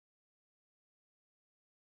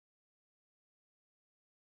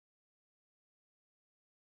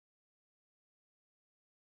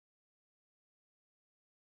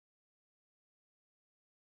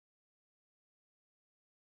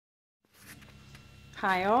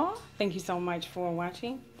Hi all, thank you so much for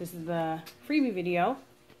watching. This is the freebie video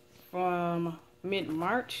from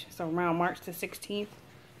mid-March, so around March the 16th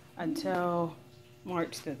until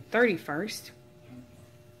March the 31st.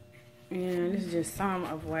 And this is just some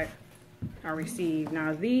of what I received.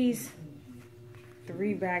 Now these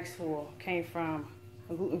 3 bags full came from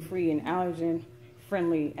a gluten-free and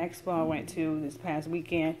allergen-friendly expo I went to this past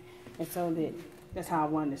weekend, and so that's how I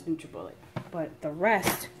won this NutriBullet. But the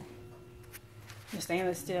rest, the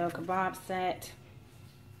stainless steel kebab set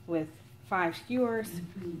with 5 skewers,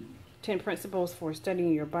 10 principles for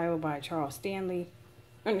studying your Bible by Charles Stanley,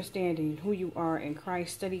 understanding who you are in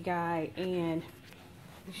Christ study guide, and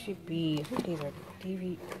it should be, what these are,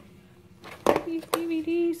 DVDs?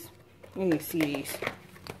 Maybe CDs.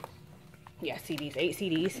 Yeah, CDs, 8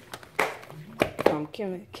 CDs from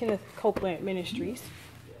Kenneth Copeland Ministries,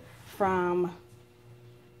 from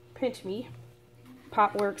Pinch Me,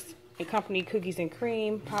 Popworks and Company Cookies and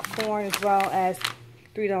Cream, popcorn, as well as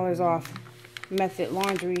 $3 off Method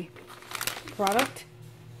Laundry product,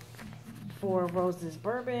 4 Roses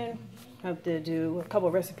Bourbon. I have to do a couple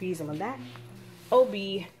of recipes on that.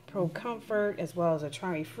 OB Pro Comfort, as well as a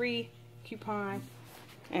Try Me Free coupon,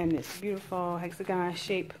 and this beautiful hexagon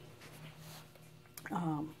shape.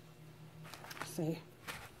 I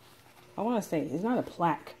want to say it's not a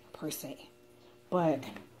plaque per se, but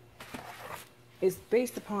it's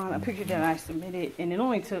based upon a picture that I submitted, and it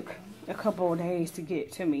only took a couple of days to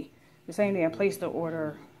get to me. The same day I placed the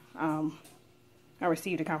order, I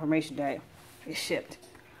received a confirmation that it shipped.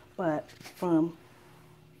 But from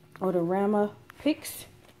Odorama Picks,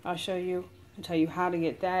 I'll show you and tell you how to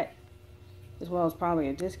get that, as well as probably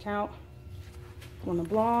a discount on the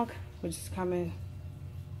blog, which is coming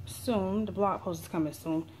soon. The blog post is coming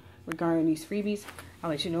soon regarding these freebies. I'll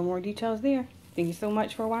let you know more details there. Thank you so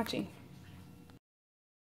much for watching.